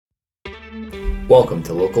Welcome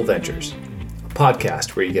to Local Ventures, a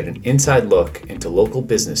podcast where you get an inside look into local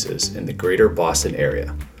businesses in the greater Boston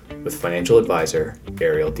area with financial advisor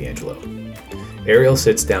Ariel D'Angelo. Ariel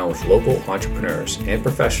sits down with local entrepreneurs and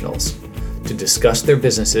professionals to discuss their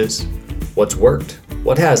businesses, what's worked,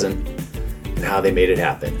 what hasn't, and how they made it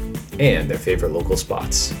happen, and their favorite local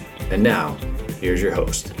spots. And now, here's your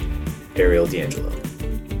host, Ariel D'Angelo.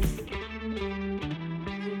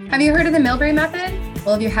 Have you heard of the Milbury Method?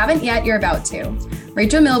 Well, if you haven't yet, you're about to.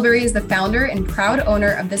 Rachel Milbury is the founder and proud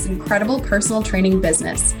owner of this incredible personal training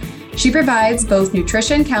business. She provides both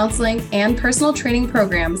nutrition, counseling, and personal training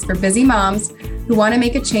programs for busy moms who want to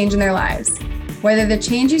make a change in their lives. Whether the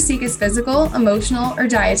change you seek is physical, emotional, or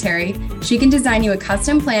dietary, she can design you a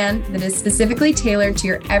custom plan that is specifically tailored to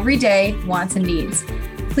your everyday wants and needs.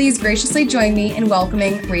 Please graciously join me in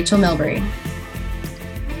welcoming Rachel Milbury.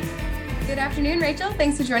 Good afternoon, Rachel.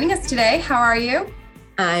 Thanks for joining us today. How are you?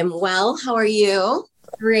 I'm well. How are you?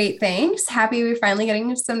 Great, thanks. Happy we're finally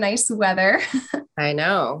getting some nice weather. I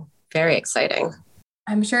know. Very exciting.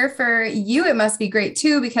 I'm sure for you it must be great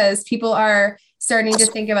too, because people are starting to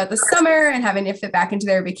think about the summer and having to fit back into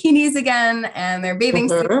their bikinis again and their bathing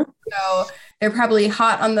suits. So they're probably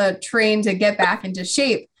hot on the train to get back into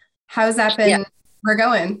shape. How's that been? Yeah. We're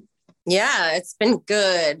going. Yeah, it's been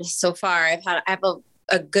good so far. I have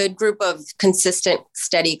a good group of consistent,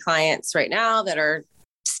 steady clients right now that are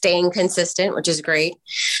staying consistent, which is great.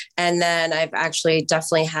 And then I've actually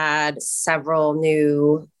definitely had several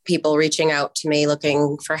new people reaching out to me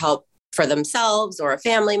looking for help for themselves or a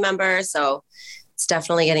family member. So it's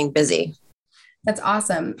definitely getting busy. That's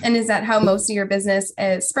awesome. And is that how most of your business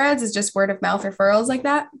spreads, is just word of mouth referrals like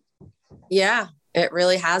that? Yeah, it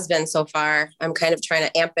really has been so far. I'm kind of trying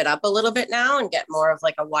to amp it up a little bit now and get more of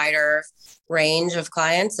like a wider range of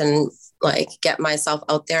clients and like get myself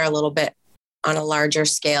out there a little bit on a larger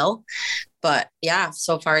scale. But yeah,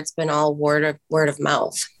 so far it's been all word of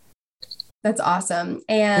mouth. That's awesome.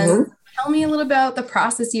 And tell me a little about the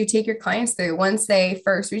process you take your clients through once they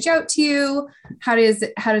first reach out to you. How does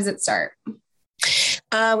it start?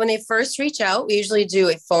 When they first reach out, we usually do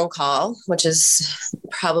a phone call, which is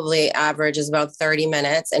probably average is about 30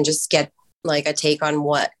 minutes, and just get like a take on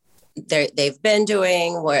what they've been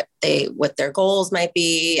doing, what their goals might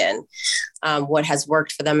be, and what has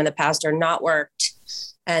worked for them in the past or not worked.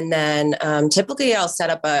 And then typically I'll set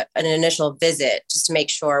up an initial visit just to make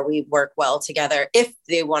sure we work well together if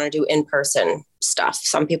they want to do in-person stuff.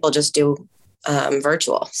 Some people just do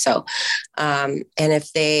virtual. So, and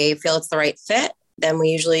if they feel it's the right fit, then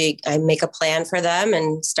I make a plan for them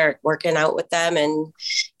and start working out with them and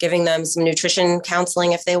giving them some nutrition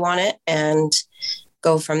counseling if they want it, and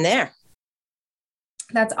go from there.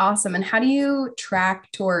 That's awesome. And how do you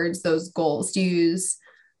track towards those goals? Do you use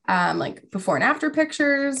like before and after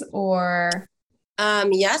pictures or?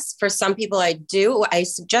 Yes, for some people I do. I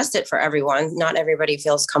suggest it for everyone. Not everybody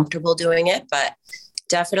feels comfortable doing it, but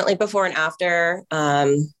definitely before and after,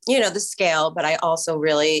 the scale. But I also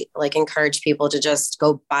really encourage people to just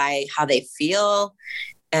go by how they feel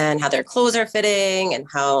and how their clothes are fitting and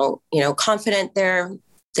how, confident they're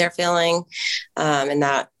feeling. And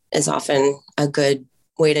that is often a good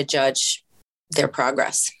way to judge their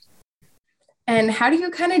progress. And how do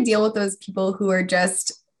you kind of deal with those people who are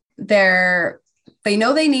just they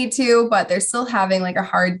know they need to, but they're still having like a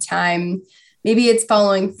hard time? Maybe it's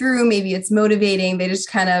following through, maybe it's motivating. They just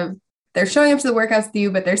they're showing up to the workouts with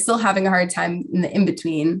you, but they're still having a hard time in the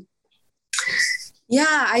in-between.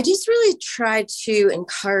 Yeah, I just really try to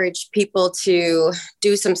encourage people to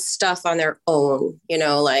do some stuff on their own,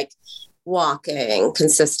 like walking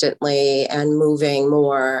consistently and moving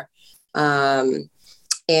more,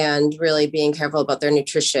 and really being careful about their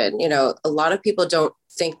nutrition. A lot of people don't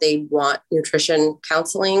think they want nutrition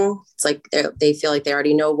counseling. It's like they feel like they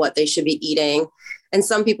already know what they should be eating. And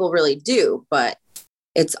some people really do, but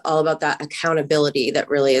it's all about that accountability that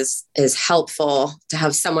really is helpful to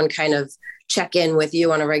have someone kind of check in with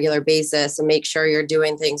you on a regular basis and make sure you're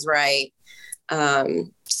doing things right.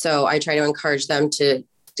 So I try to encourage them to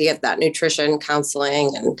get that nutrition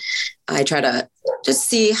counseling, and I try to just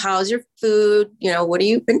see how's your food, what have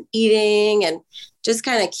you been eating, and just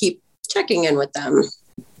kind of keep checking in with them.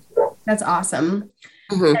 That's awesome.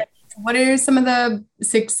 What are some of the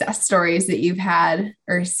success stories that you've had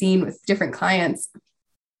or seen with different clients?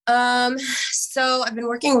 So I've been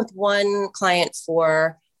working with one client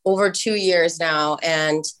for over 2 years now,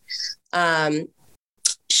 and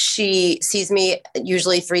she sees me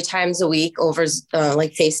usually 3 times a week over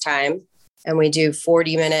FaceTime, and we do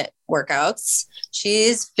 40-minute workouts.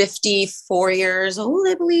 She's 54 years old,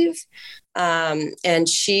 I believe. And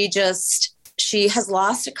she she has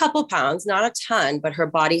lost a couple pounds, not a ton, but her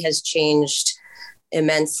body has changed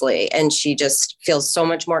immensely. And she just feels so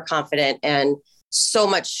much more confident and so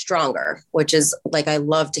much stronger, which is like, I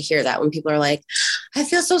love to hear that when people are like, I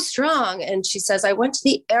feel so strong. And she says, I went to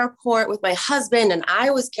the airport with my husband and I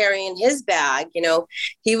was carrying his bag. You know,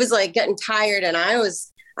 he was like getting tired and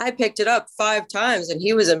I picked it up 5 times and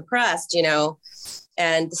he was impressed, you know,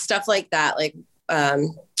 and stuff like that. Like,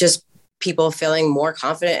 just people feeling more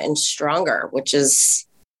confident and stronger, which is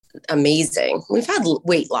amazing. We've had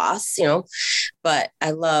weight loss, you know, but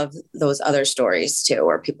I love those other stories too,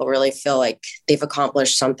 where people really feel like they've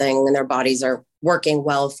accomplished something and their bodies are working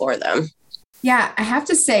well for them. Yeah, I have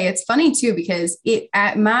to say it's funny too, because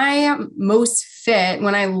at my most fit,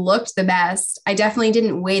 when I looked the best, I definitely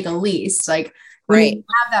didn't weigh the least. Like when you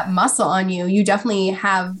have that muscle on you, you definitely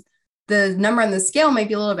have the number on the scale might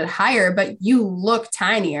be a little bit higher, but you look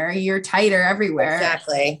tinier, you're tighter everywhere.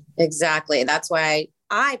 Exactly. That's why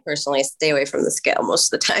I personally stay away from the scale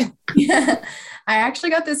most of the time. Yeah. I actually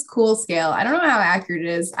got this cool scale. I don't know how accurate it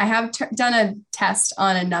is. I have done a test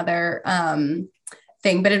on another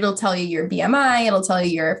thing, but it'll tell you your BMI, it'll tell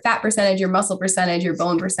you your fat percentage, your muscle percentage, your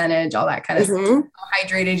bone percentage, all that kind of stuff, how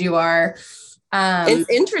hydrated you are. It's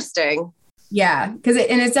interesting. Yeah. Because it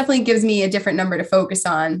definitely gives me a different number to focus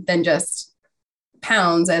on than just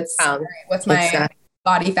pounds. It's what's my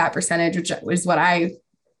body fat percentage, which is what I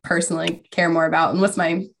personally care more about. And what's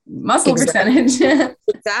my muscle percentage?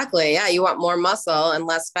 Exactly. Yeah. You want more muscle and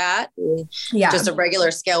less fat. Yeah. Just a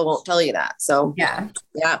regular scale won't tell you that. So yeah.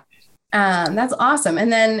 That's awesome.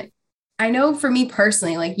 And then I know for me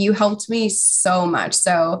personally, like you helped me so much.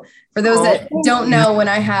 So for those that don't know, when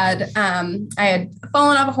I had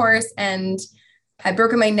fallen off a horse and had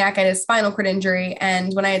broken my neck, I had a spinal cord injury.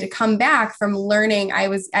 And when I had to come back from learning, I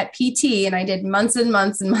was at PT and I did months and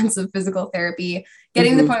months and months of physical therapy,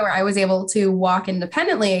 getting to the point where I was able to walk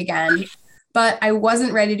independently again, but I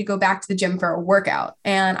wasn't ready to go back to the gym for a workout.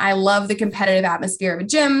 And I love the competitive atmosphere of a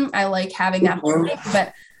gym. I like having that whole thing,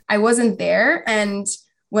 but I wasn't there. And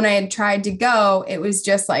when I had tried to go, it was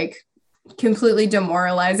just like completely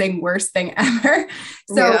demoralizing, worst thing ever.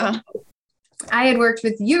 So I had worked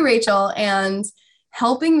with you, Rachel, and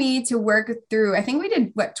helping me to work through, I think we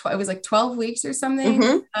did it was like 12 weeks or something.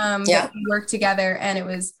 That we worked together, and it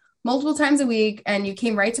was multiple times a week. And you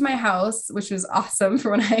came right to my house, which was awesome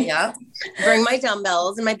for when I bring my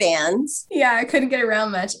dumbbells and my bands. Yeah. I couldn't get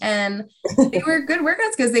around much. And they were good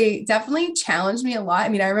workouts because they definitely challenged me a lot. I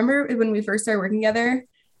mean, I remember when we first started working together,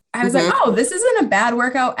 I was like, oh, this isn't a bad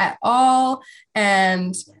workout at all.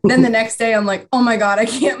 And then the next day I'm like, oh my God, I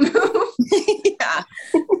can't move.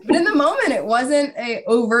 But in the moment, it wasn't a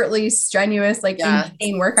overtly strenuous, like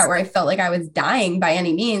insane workout where I felt like I was dying by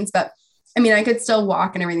any means. But I mean, I could still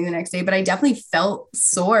walk and everything the next day, but I definitely felt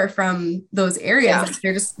sore from those areas.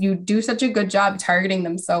 Like you do such a good job targeting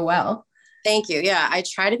them so well. Thank you. Yeah. I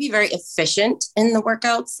try to be very efficient in the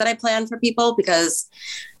workouts that I plan for people, because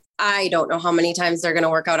I don't know how many times they're going to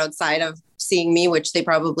work out outside of seeing me, which they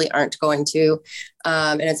probably aren't going to.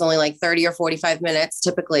 And it's only like 30 or 45 minutes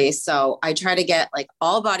typically. So I try to get like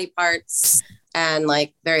all body parts and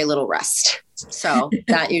like very little rest. So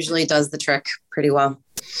that usually does the trick pretty well.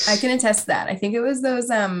 I can attest to that. I think it was those,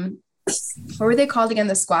 what were they called again?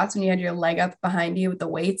 The squats when you had your leg up behind you with the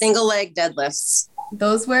weights? Single leg deadlifts.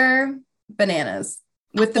 Those were bananas.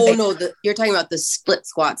 With the you're talking about the split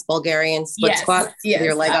squats, Bulgarian split squats. Yes,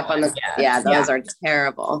 your leg up on the those are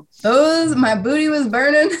terrible. My booty was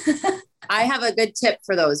burning. I have a good tip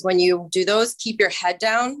for those. When you do those, keep your head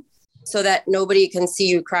down so that nobody can see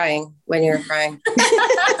you crying when you're crying.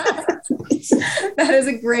 That is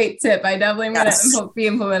a great tip. I definitely am going to be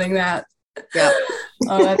implementing that. Yeah.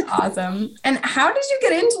 Oh, that's awesome. And how did you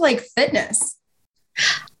get into like fitness?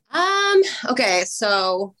 Okay.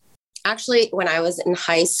 So actually, when I was in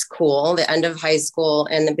high school, the end of high school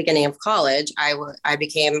and the beginning of college, I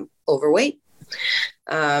became overweight.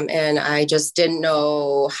 And I just didn't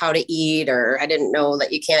know how to eat, or I didn't know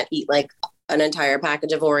that you can't eat like an entire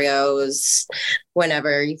package of Oreos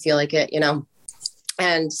whenever you feel like it, you know?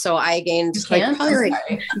 And so I gained just clarify.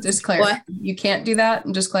 You can't do that.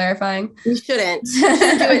 I'm just clarifying. You shouldn't do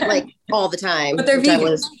it like all the time. But they're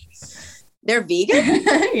vegan. They're vegan?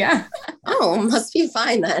 Yeah. Oh, must be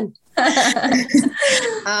fine then.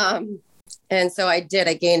 And so I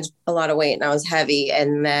gained a lot of weight and I was heavy,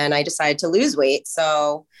 and then I decided to lose weight.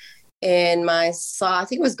 So I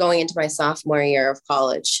think it was going into my sophomore year of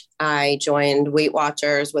college, I joined Weight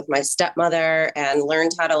Watchers with my stepmother and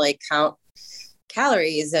learned how to like count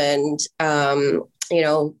calories and,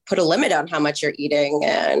 put a limit on how much you're eating.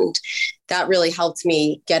 And that really helped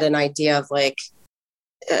me get an idea of like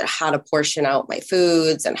how to portion out my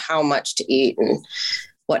foods and how much to eat and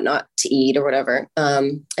what not to eat or whatever.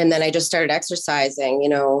 And then I just started exercising,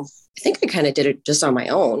 I think I kind of did it just on my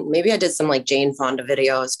own. Maybe I did some like Jane Fonda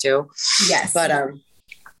videos too. Yes. But,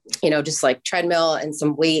 just like treadmill and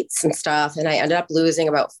some weights and stuff. And I ended up losing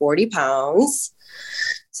about 40 pounds.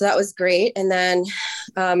 So that was great. And then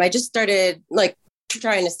I just started like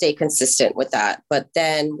trying to stay consistent with that. But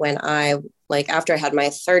then when after I had my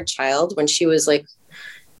third child, when she was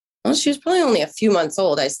she was probably only a few months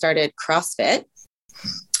old, I started CrossFit.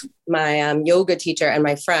 My yoga teacher and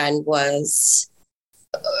my friend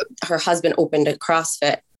her husband opened a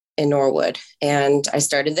CrossFit in Norwood, and I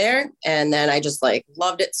started there. And then I just like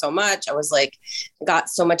loved it so much. I was like, got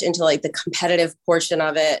so much into like the competitive portion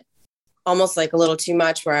of it, almost like a little too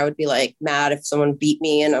much, where I would be like mad if someone beat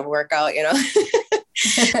me in a workout,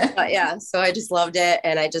 But yeah, so I just loved it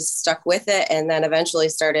and I just stuck with it. And then eventually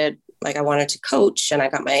started, like, I wanted to coach, and I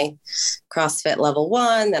got my CrossFit level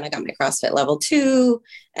 1, then I got my CrossFit level 2.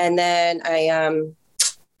 And then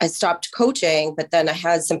I stopped coaching, but then I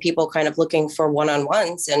had some people kind of looking for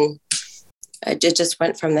one-on-ones, and it just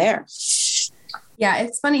went from there. Yeah,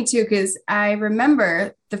 it's funny too, because I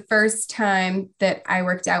remember the first time that I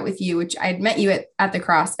worked out with you, which I'd met you at the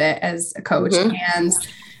CrossFit as a coach. Mm-hmm.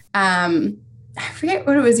 And I forget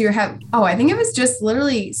what it was I think it was just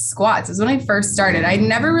literally squats. It was when I first started. I'd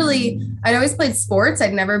always played sports.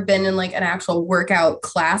 I'd never been in like an actual workout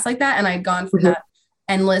class like that. And I'd gone from that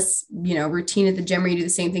endless, routine at the gym where you do the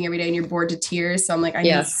same thing every day and you're bored to tears. So I'm like, I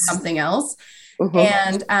need something else. Mm-hmm.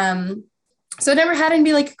 And so I never had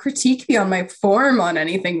anybody like critique me on my form on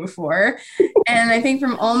anything before. And I think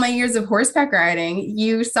from all my years of horseback riding,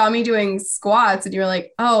 you saw me doing squats and you were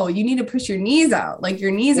like, oh, you need to push your knees out. Like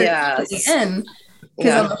your knees are in,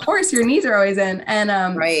 because on the horse, your knees are always in. And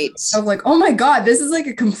right. I was like, oh my God, this is like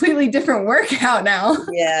a completely different workout now.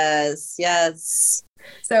 Yes.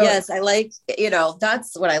 So yes, I like,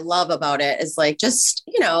 that's what I love about it, is like, just,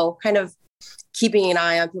 kind of keeping an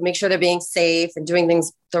eye on people, make sure they're being safe and doing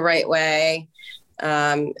things the right way.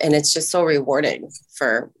 And it's just so rewarding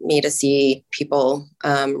for me to see people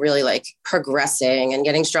really like progressing and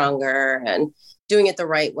getting stronger and doing it the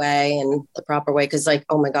right way and the proper way. Cause like,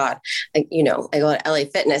 oh my God, I go to LA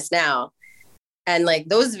Fitness now, and like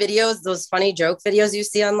those videos, those funny joke videos you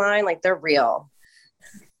see online, like they're real.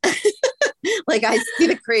 Like I see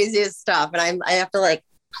the craziest stuff, and I have to like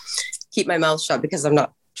keep my mouth shut because I'm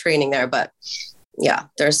not training there. But yeah,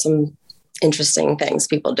 there's some interesting things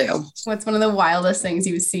people do. What's one of the wildest things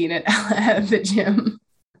you've seen at the gym?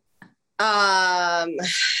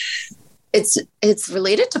 It's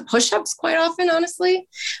related to push-ups quite often, honestly.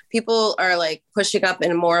 People are like pushing up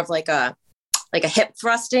in more of like a hip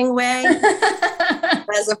thrusting way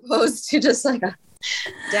as opposed to just like a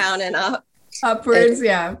down and up. Upwards,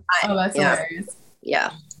 yeah. Oh, that's hilarious.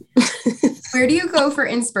 Yeah. Where do you go for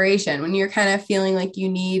inspiration when you're kind of feeling like you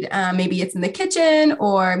need, maybe it's in the kitchen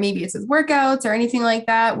or maybe it's with workouts or anything like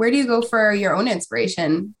that? Where do you go for your own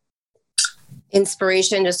inspiration?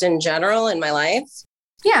 Inspiration just in general in my life?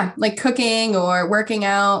 Yeah, like cooking or working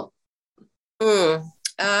out.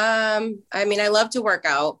 I mean, I love to work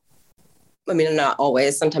out. I mean, not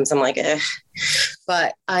always. Sometimes I'm like,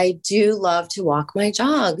 but I do love to walk my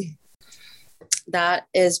dog. That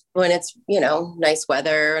is when it's, nice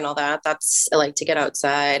weather and all that. I like to get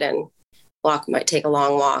outside and take a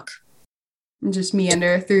long walk. And just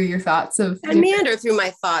meander through your thoughts I meander through my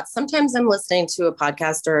thoughts. Sometimes I'm listening to a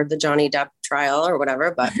podcast or the Johnny Depp trial or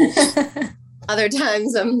whatever, but other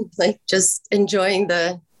times I'm like just enjoying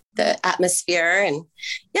the atmosphere and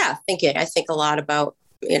thinking. I think a lot about,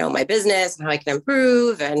 my business and how I can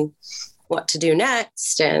improve and what to do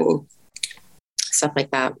next and stuff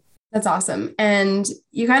like that. That's awesome. And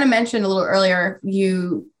you kind of mentioned a little earlier,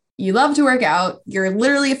 you love to work out. You're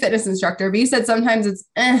literally a fitness instructor, but you said sometimes it's,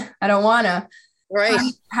 I don't want to. Right.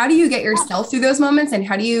 How do you get yourself through those moments, and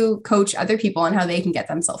how do you coach other people on how they can get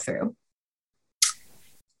themselves through?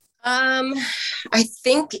 I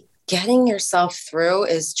think getting yourself through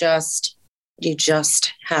is you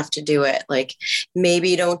just have to do it. Like maybe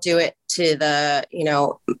you don't do it to the,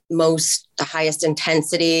 the highest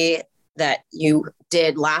intensity that you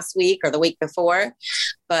did last week or the week before,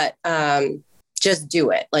 but just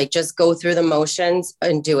do it. Like just go through the motions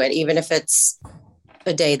and do it. Even if it's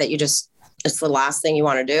a day that it's the last thing you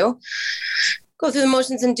want to do, go through the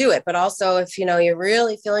motions and do it. But also if, you're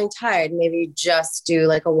really feeling tired, maybe you just do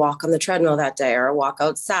like a walk on the treadmill that day or a walk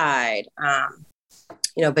outside,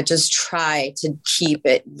 but just try to keep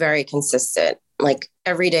it very consistent. Like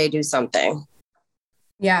every day, do something.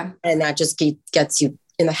 Yeah. And that just gets you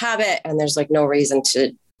in the habit, and there's like no reason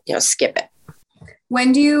to, skip it.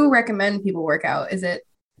 When do you recommend people work out? Is it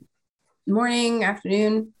morning,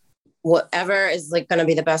 afternoon? Whatever is like going to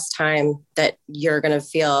be the best time that you're going to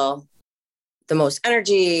feel the most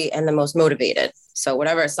energy and the most motivated. So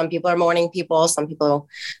whatever, some people are morning people, some people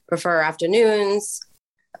prefer afternoons.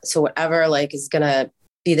 So whatever like is going to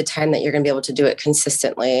be the time that you're going to be able to do it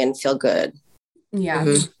consistently and feel good. Yeah.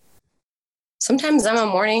 Mm-hmm. Sometimes I'm a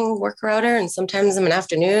morning worker-outer and sometimes I'm an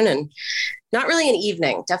afternoon and not really an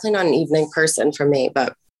evening, definitely not an evening person for me,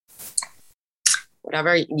 but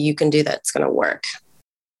whatever you can do that's going to work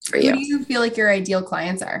for you. Who do you feel like your ideal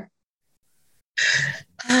clients are?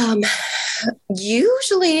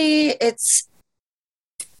 Usually it's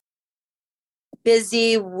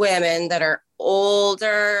busy women that are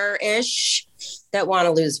older-ish that want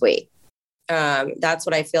to lose weight. That's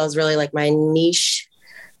what I feel is really like my niche.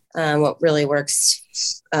 What really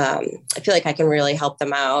works. I feel like I can really help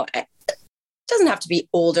them out. It doesn't have to be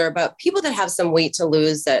older, but people that have some weight to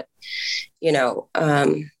lose that,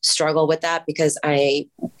 struggle with that because I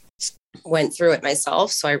went through it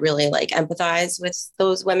myself. So I really like empathize with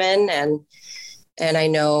those women and I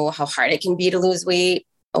know how hard it can be to lose weight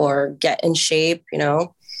or get in shape,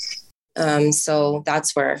 so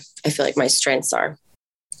that's where I feel like my strengths are.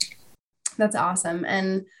 That's awesome.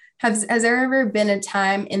 And has there ever been a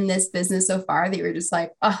time in this business so far that you were just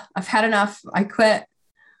like, oh, I've had enough, I quit?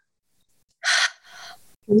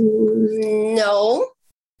 No,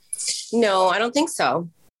 I don't think so.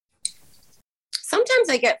 Sometimes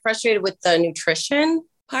I get frustrated with the nutrition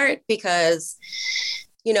part because,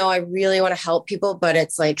 I really want to help people, but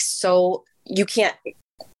it's like, so you can't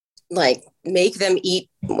like make them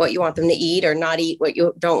eat what you want them to eat or not eat what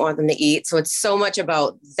you don't want them to eat. So it's so much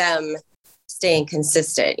about them staying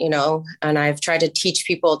consistent, and I've tried to teach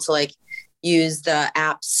people to like use the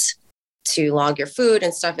apps to log your food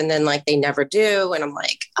and stuff. And then like, they never do. And I'm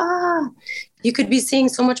like, you could be seeing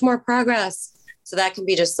so much more progress. So that can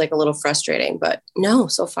be just like a little frustrating, but no,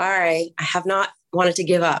 so far I have not wanted to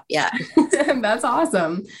give up yet. That's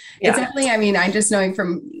awesome. Yeah. It's definitely, I just knowing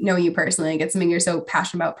you personally, like it's something you're so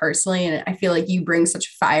passionate about personally. And I feel like you bring such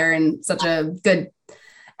fire and such a good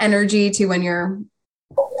energy to when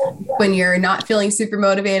you're not feeling super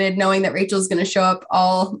motivated, knowing that Rachel's going to show up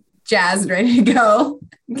all jazzed and ready to go.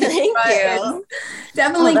 Thank you.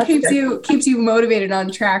 Definitely keeps you motivated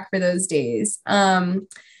on track for those days.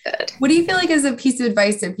 Good. What do you feel like is a piece of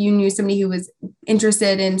advice if you knew somebody who was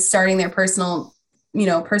interested in starting their personal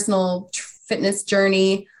fitness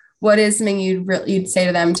journey? What is something you'd say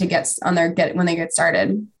to them to when they get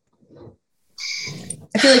started?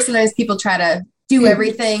 I feel like sometimes people try to do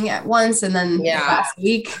everything at once and then last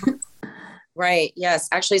week. Right. Yes.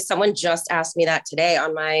 Actually, someone just asked me that today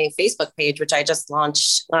on my Facebook page, which I just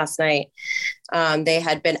launched last night. They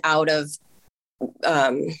had been out of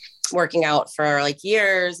working out for like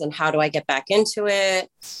years and how do I get back into it?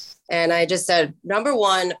 And I just said, number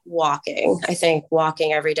one, walking. I think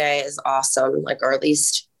walking every day is awesome. Like, or at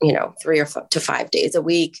least, 3 to 5 days a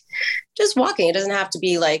week, just walking. It doesn't have to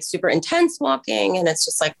be like super intense walking. And it's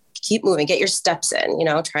just like, keep moving, get your steps in,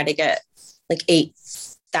 try to get like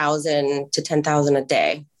 8,000 to 10,000 a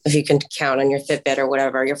day, if you can count on your Fitbit or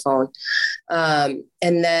whatever, your phone. And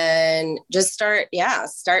then just start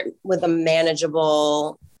with a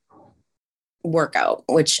manageable workout,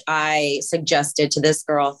 which I suggested to this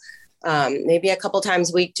girl. Maybe a couple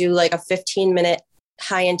times a week, do like a 15-minute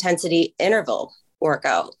high intensity interval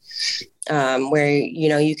workout, where,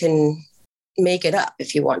 you can make it up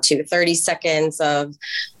if you want to, 30 seconds of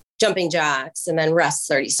jumping jacks and then rest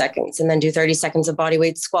 30 seconds and then do 30 seconds of body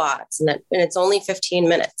weight squats. And it's only 15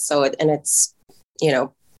 minutes. So, it's,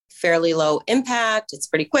 fairly low impact. It's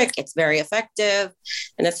pretty quick. It's very effective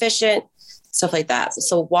and efficient, stuff like that.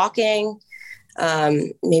 So walking,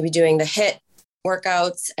 maybe doing the HIIT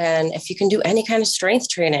workouts. And if you can do any kind of strength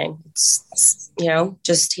training, it's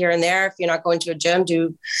just here and there. If you're not going to a gym,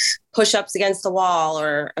 do push-ups against the wall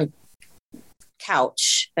or a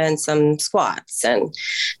couch and some squats. And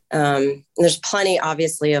there's plenty,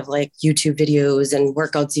 obviously, of like YouTube videos and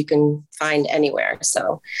workouts you can find anywhere.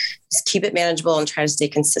 So just keep it manageable and try to stay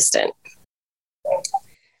consistent.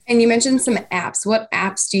 And you mentioned some apps. What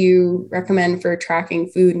apps do you recommend for tracking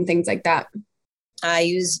food and things like that? I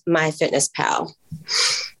use MyFitnessPal,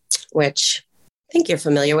 which I think you're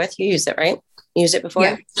familiar with. You use it, right? You used it before?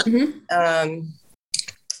 Yeah. Mm-hmm.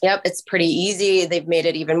 Yep. It's pretty easy. They've made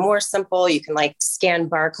it even more simple. You can like scan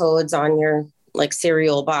barcodes on your like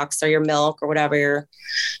cereal box or your milk or whatever you're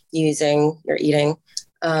eating.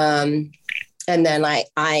 And then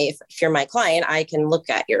if you're my client, I can look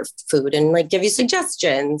at your food and like give you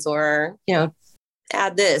suggestions or,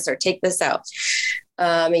 add this or take this out.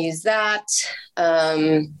 I use that.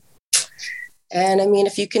 And I mean,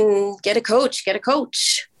 if you can get a coach, get a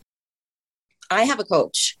coach. I have a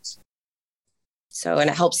coach. So, and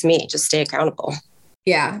it helps me just stay accountable.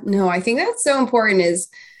 Yeah, no, I think that's so important is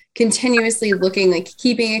continuously looking, like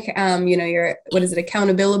keeping, your, what is it?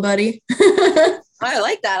 Accountability buddy. I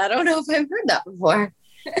like that. I don't know if I've heard that before.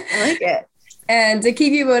 I like it. And to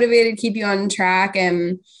keep you motivated, keep you on track.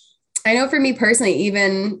 And I know for me personally,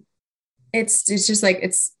 even it's just like,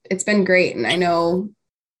 it's been great. And I know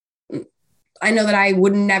that I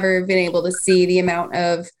would never have been able to see the amount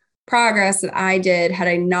of progress that I did had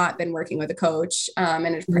I not been working with a coach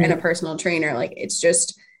and a personal trainer. Like it's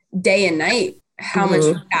just day and night, how much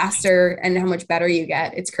faster and how much better you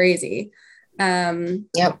get. It's crazy.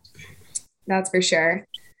 Yep. That's for sure.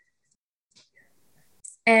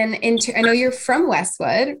 And I know you're from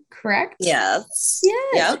Westwood, correct? Yes.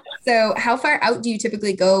 Yep. So how far out do you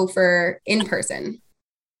typically go for in-person?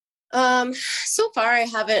 So far I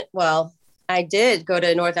haven't, well, I did go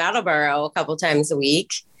to North Attleboro a couple times a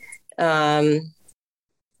week. That's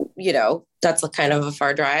a kind of a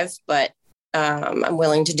far drive, but I'm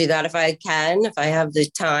willing to do that if I can, if I have the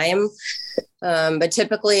time. But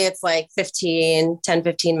typically it's like 10,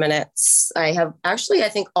 15 minutes. I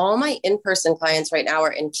think all my in-person clients right now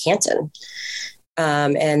are in Canton.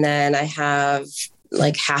 And then I have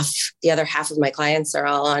like the other half of my clients are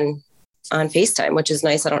all on FaceTime, which is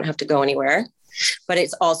nice. I don't have to go anywhere, but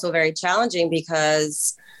it's also very challenging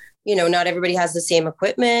because not everybody has the same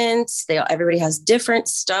equipment. Everybody has different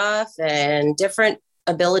stuff and different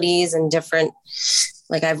abilities and different,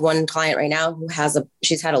 like I have one client right now who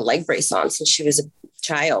she's had a leg brace on since she was a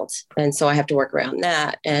child. And so I have to work around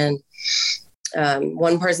that. And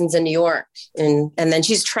one person's in New York and then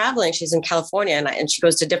she's traveling. She's in California and she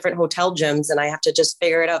goes to different hotel gyms and I have to just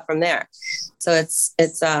figure it out from there. So it's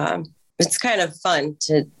kind of fun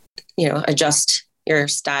to, adjust your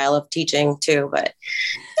style of teaching too. But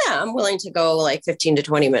yeah, I'm willing to go like 15 to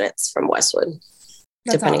 20 minutes from Westwood,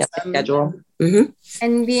 depending on the schedule. Mm-hmm.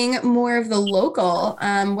 And being more of the local,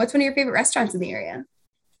 what's one of your favorite restaurants in the area?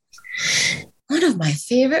 One of my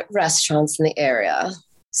favorite restaurants in the area.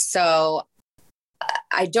 So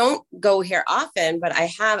I don't go here often, but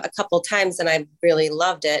I have a couple times and I really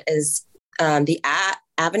loved it is the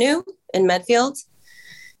Avenue in Medfield.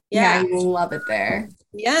 Yeah, I love it there.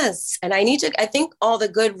 Yes. And I think all the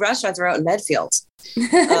good restaurants are out in Medfield.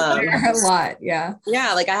 There are a lot. Yeah.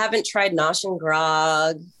 Yeah. Like I haven't tried Nosh and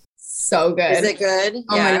Grog. So good. Is it good?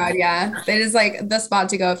 Oh my God. Yeah. It is like the spot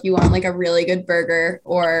to go if you want like a really good burger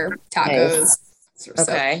or tacos. Nice.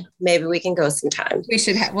 Okay. Maybe we can go sometime.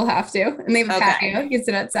 We'll have to. And they have a patio. You can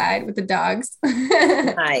sit outside with the dogs.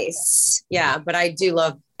 Nice. Yeah. But I do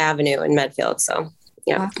love Avenue in Medfield. So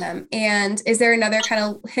yeah. Awesome. And is there another kind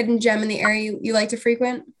of hidden gem in the area you like to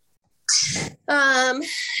frequent?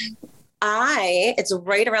 It's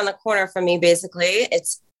right around the corner from me, basically.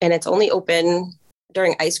 It's only open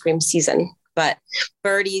during ice cream season, but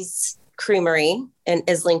Birdie's Creamery in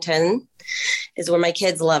Islington is where my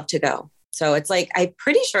kids love to go. So it's like, I'm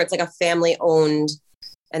pretty sure it's like a family owned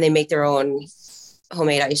and they make their own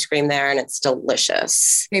homemade ice cream there and it's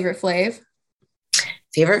delicious. Favorite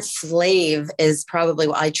flavor is probably,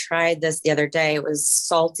 I tried this the other day. It was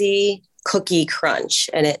salty cookie crunch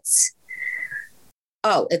and it's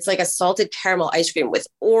like a salted caramel ice cream with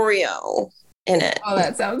Oreo in it. Oh,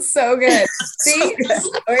 that sounds so good. See,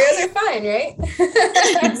 Oreos are fine, right?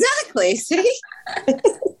 Exactly. See,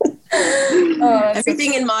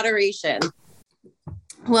 everything in moderation.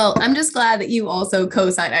 Well, I'm just glad that you also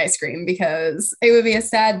co-sign ice cream because it would be a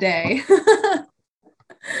sad day.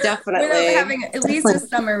 Definitely. Without having at least a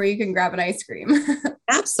summer where you can grab an ice cream.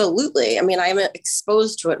 Absolutely. I mean, I'm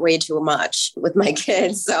exposed to it way too much with my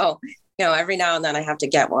kids. So, every now and then I have to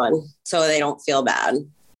get one so they don't feel bad.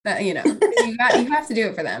 You have to do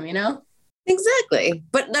it for them, Exactly.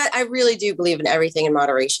 But I really do believe in everything in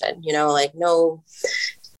moderation, like no,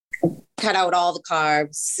 cut out all the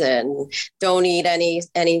carbs and don't eat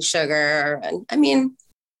any sugar. And I mean,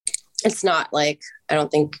 it's not like, I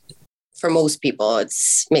don't think for most people,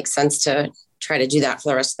 makes sense to try to do that for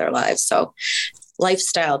the rest of their lives. So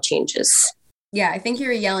lifestyle changes. Yeah. I think you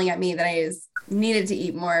were yelling at me that I needed to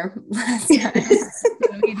eat more last time.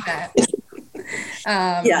 Don't need that.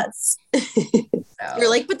 Yes. So.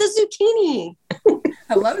 You're like, but the zucchini.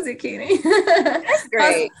 I love zucchini. That's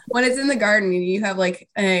great. Plus, when it's in the garden, you have like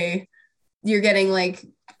you're getting like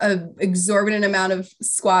a exorbitant amount of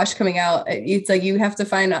squash coming out. It's like you have to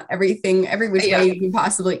find every which way you can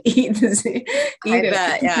possibly eat it.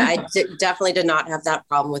 Yeah, I definitely did not have that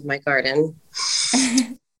problem with my garden.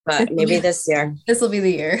 But maybe this year. This will be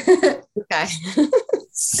the year. Okay.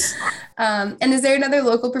 And is there another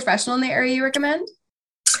local professional in the area you recommend?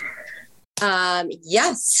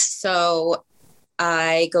 Yes. So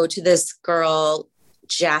I go to this girl,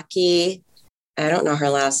 Jackie. I don't know her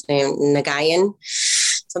last name, Nagayan,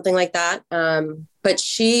 something like that. But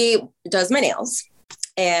she does my nails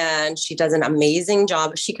and she does an amazing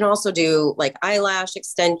job. She can also do like eyelash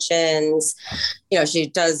extensions. She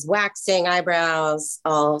does waxing, eyebrows,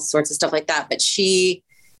 all sorts of stuff like that. But she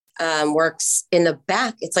works in the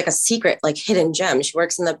back. It's like a secret, like hidden gem. She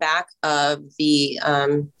works in the back of the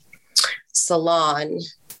salon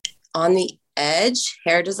on the Edge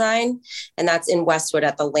Hair Design, and that's in Westwood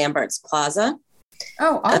at the Lambert's Plaza.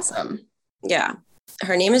 Oh, awesome. Yeah.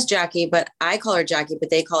 Her name is Jackie, but I call her Jackie, but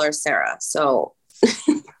they call her Sarah. So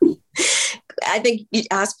I think you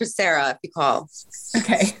ask for Sarah if you call.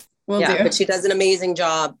 Okay. Will do. But she does an amazing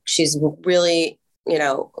job. She's really,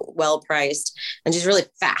 well priced, and she's really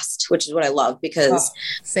fast, which is what I love because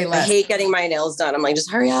I hate getting my nails done. I'm like,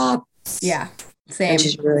 just hurry up. Yeah. Same. And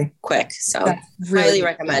she's really quick. So highly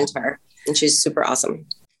recommend her. And she's super awesome.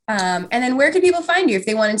 And then where could people find you if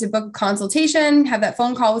they wanted to book a consultation, have that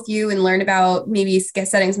phone call with you and learn about maybe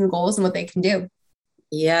setting some goals and what they can do?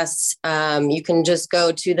 Yes. You can just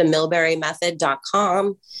go to the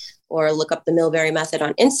milburymethod.com or look up the Milbury Method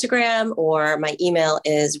on Instagram, or my email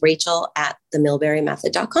is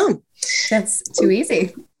rachel@themilburymethod.com. That's too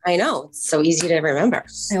easy. I know. It's so easy to remember.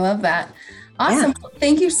 I love that. Awesome. Yeah.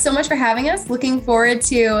 Thank you so much for having us. Looking forward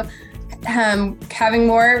to having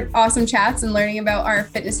more awesome chats and learning about our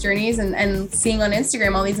fitness journeys and seeing on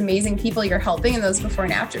Instagram all these amazing people you're helping in those before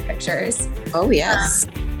and after pictures. Oh, yes.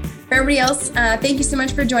 For everybody else, thank you so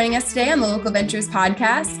much for joining us today on the Local Ventures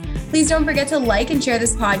podcast. Please don't forget to like and share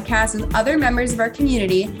this podcast with other members of our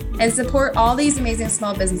community and support all these amazing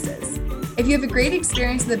small businesses. If you have a great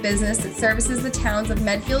experience with a business that services the towns of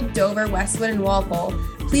Medfield, Dover, Westwood, and Walpole,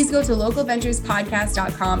 please go to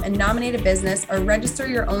localventurespodcast.com and nominate a business or register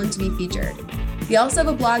your own to be featured. We also have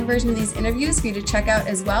a blog version of these interviews for you to check out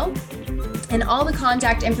as well, and all the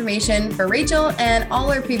contact information for Rachel and all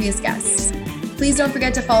our previous guests. Please don't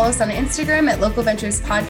forget to follow us on Instagram at Local Ventures Podcast